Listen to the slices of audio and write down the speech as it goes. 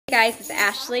Hey guys, it's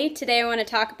Ashley. Today I want to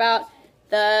talk about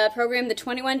the program, the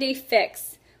 21-Day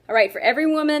Fix. All right, for every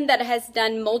woman that has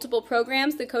done multiple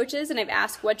programs, the coaches, and I've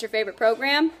asked what's your favorite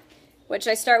program, what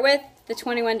should I start with? The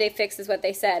 21-Day Fix is what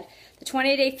they said. The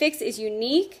 20-Day Fix is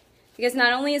unique because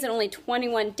not only is it only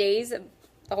 21 days of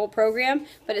the whole program,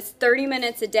 but it's 30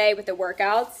 minutes a day with the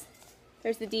workouts.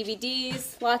 There's the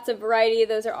DVDs, lots of variety.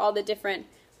 Those are all the different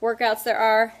workouts there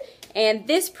are. And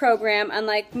this program,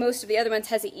 unlike most of the other ones,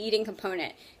 has an eating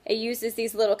component. It uses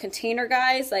these little container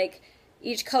guys, like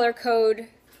each color code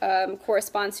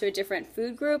corresponds to a different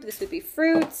food group. This would be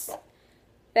fruits,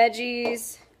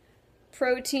 veggies,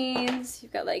 proteins.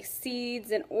 You've got like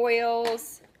seeds and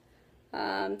oils.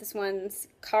 This one's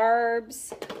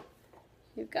carbs.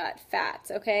 You've got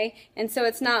fats, okay? And so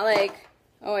it's not like,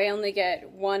 oh, I only get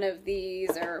one of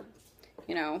these or,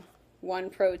 you know, one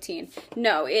protein.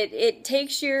 No, it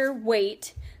takes your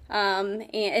weight, and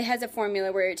it has a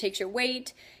formula where it takes your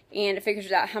weight and it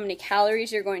figures out how many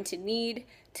calories you're going to need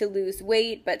to lose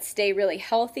weight but stay really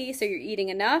healthy so you're eating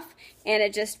enough, and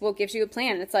it just gives you a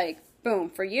plan. It's like, boom,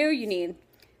 for you, you need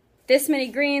this many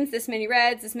greens, this many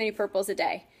reds, this many purples a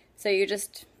day. So you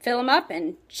just fill them up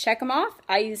and check them off.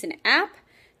 I use an app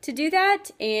to do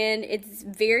that, and it's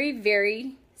very,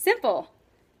 very simple.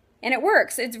 And it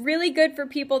works. It's really good for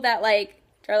people that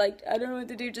are like, I don't know what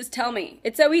to do, just tell me.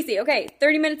 It's so easy. Okay,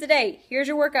 30 minutes a day. Here's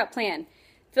your workout plan.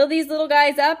 Fill these little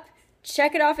guys up.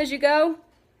 Check it off as you go.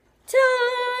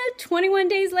 Ta-da! 21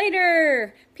 days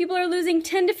later. People are losing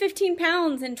 10 to 15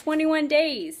 pounds in 21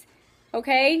 days.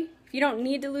 Okay? If you don't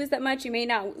need to lose that much, you may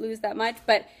not lose that much,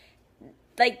 but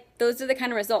like those are the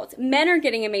kind of results. Men are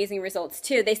getting amazing results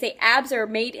too. They say abs are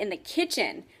made in the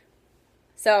kitchen.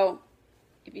 So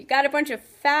if you've got a bunch of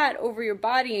fat over your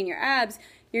body and your abs,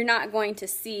 you're not going to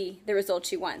see the results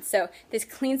you want. So this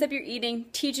cleans up your eating,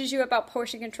 teaches you about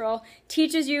portion control,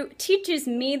 teaches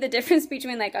me the difference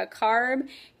between like a carb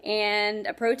and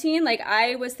a protein. Like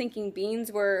I was thinking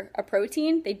beans were a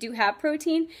protein. They do have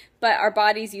protein, but our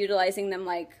body's utilizing them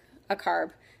like a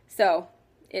carb. So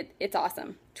it's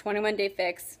awesome. 21-Day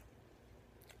Fix.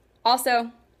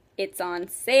 Also, it's on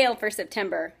sale for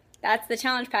September. That's the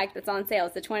challenge pack that's on sale.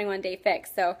 It's the 21-Day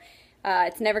Fix. So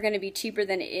it's never going to be cheaper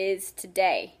than it is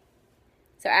today.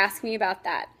 So ask me about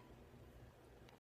that.